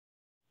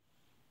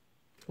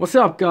What's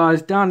up,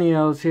 guys?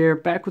 Daniel's here,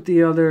 back with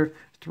the other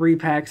 3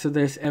 packs of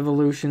this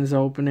Evolutions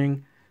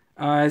opening.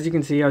 As you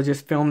can see, I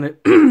just filmed it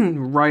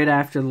right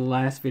after the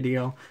last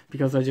video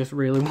because I just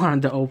really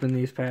wanted to open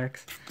these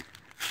packs.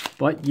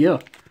 But yeah,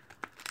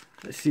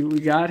 let's see what we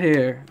got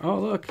here. Oh,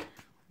 look,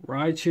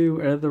 Raichu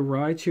out of the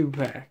Raichu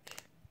pack.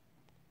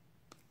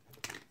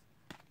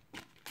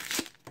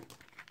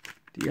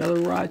 The other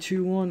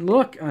Raichu one.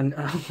 Look,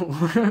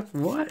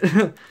 what?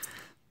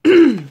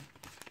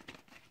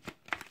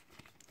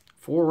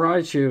 4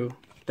 Raichu.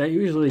 That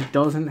usually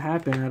doesn't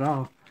happen at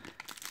all.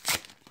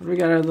 What do we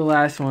got out of the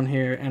last one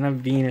here? And a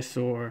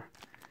Venusaur.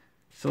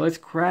 So let's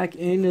crack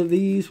into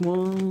these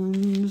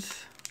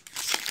ones.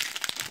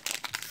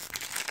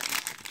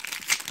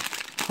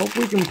 Hope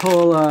we can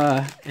pull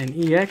an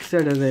EX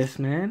out of this,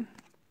 man.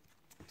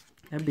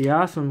 That'd be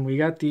awesome. We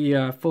got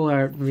the full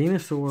art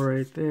Venusaur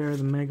right there,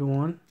 the mega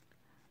one.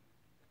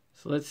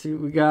 So let's see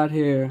what we got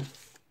here.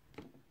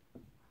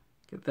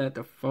 Get that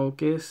to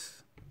focus.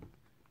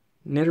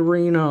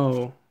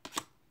 Nidorino.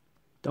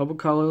 Double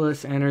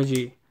colorless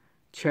energy.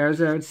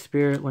 Charizard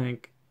Spirit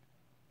Link.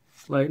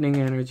 Lightning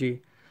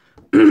energy.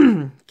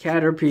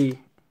 Caterpie.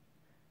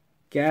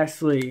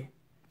 Ghastly.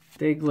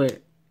 Diglett.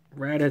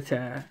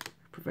 Rattata.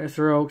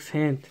 Professor Oak's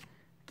hint.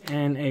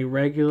 And a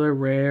regular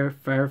rare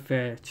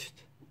Farfetch'd.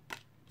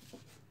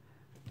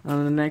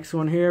 On the next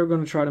one here, we're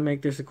going to try to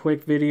make this a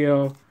quick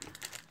video.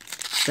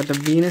 Got the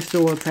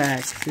Venusaur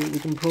pack. See what we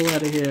can pull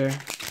out of here.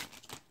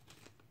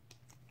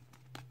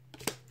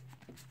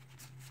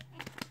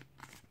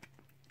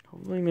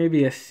 Hopefully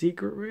maybe a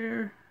secret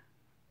rare.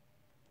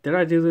 Did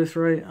I do this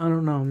right? I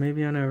don't know.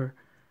 Maybe I never.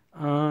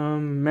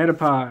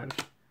 Metapod.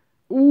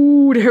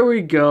 Ooh, there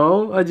we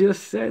go. I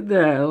just said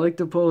that. I like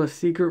to pull a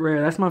secret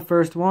rare. That's my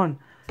first one.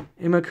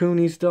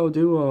 Imakuni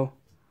Doduo.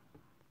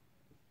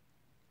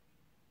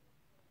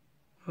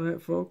 Will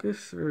that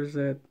focus? Or is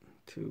that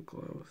too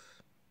close?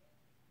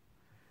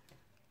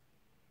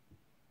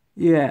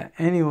 Yeah,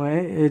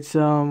 anyway, it's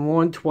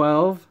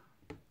 112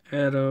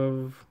 out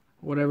of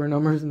whatever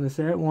numbers in the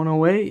set.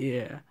 108,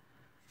 yeah.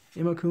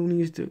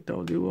 Imakuni's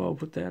Doduo. I'll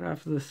put that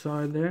off to the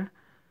side there.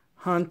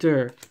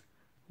 Hunter,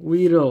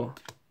 Weedle,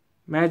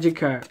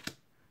 Magikarp,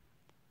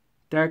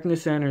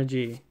 Darkness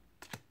Energy,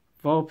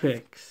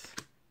 Vulpix,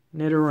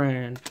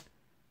 Nidoran,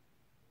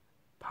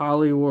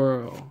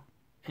 Poliwhirl,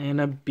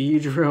 and a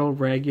Beedrill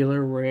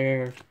regular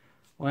rare.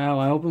 Wow,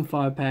 I opened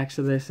 5 packs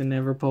of this and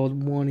never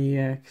pulled 1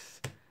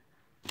 EX.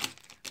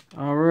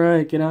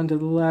 Alright, get on to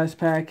the last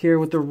pack here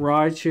with the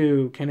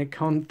Raichu. Can it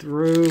come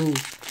through?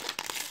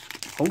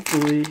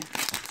 Hopefully.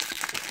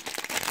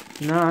 If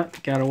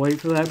not, gotta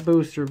wait for that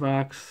booster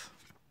box.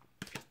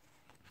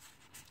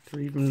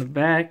 3 from the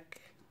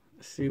back.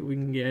 Let's see what we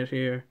can get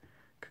here.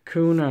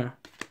 Kakuna.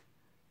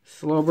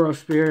 Slowbro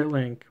Spirit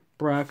Link.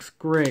 Brock's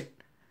Grit.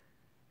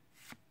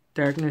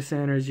 Darkness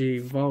Energy.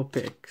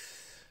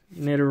 Vulpix.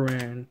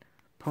 Nidoran.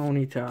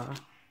 Ponyta.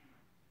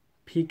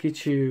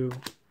 Pikachu.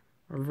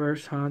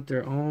 Reverse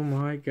Hunter, oh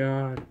my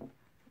god.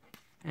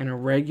 And a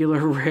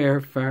regular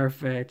rare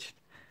Farfetch'd.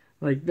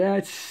 Like,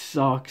 that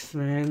sucks,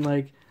 man.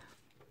 Like,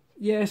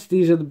 yes,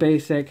 these are the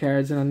base set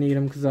cards and I need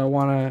them because I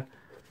want to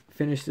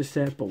finish the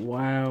set. But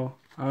wow,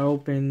 I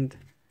opened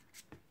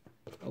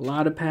a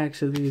lot of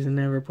packs of these and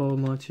never pulled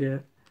much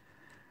yet.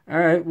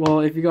 Alright,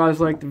 well, if you guys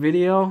liked the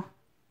video,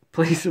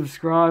 please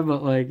subscribe.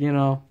 But, like, you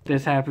know,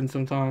 this happens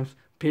sometimes.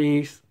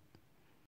 Peace.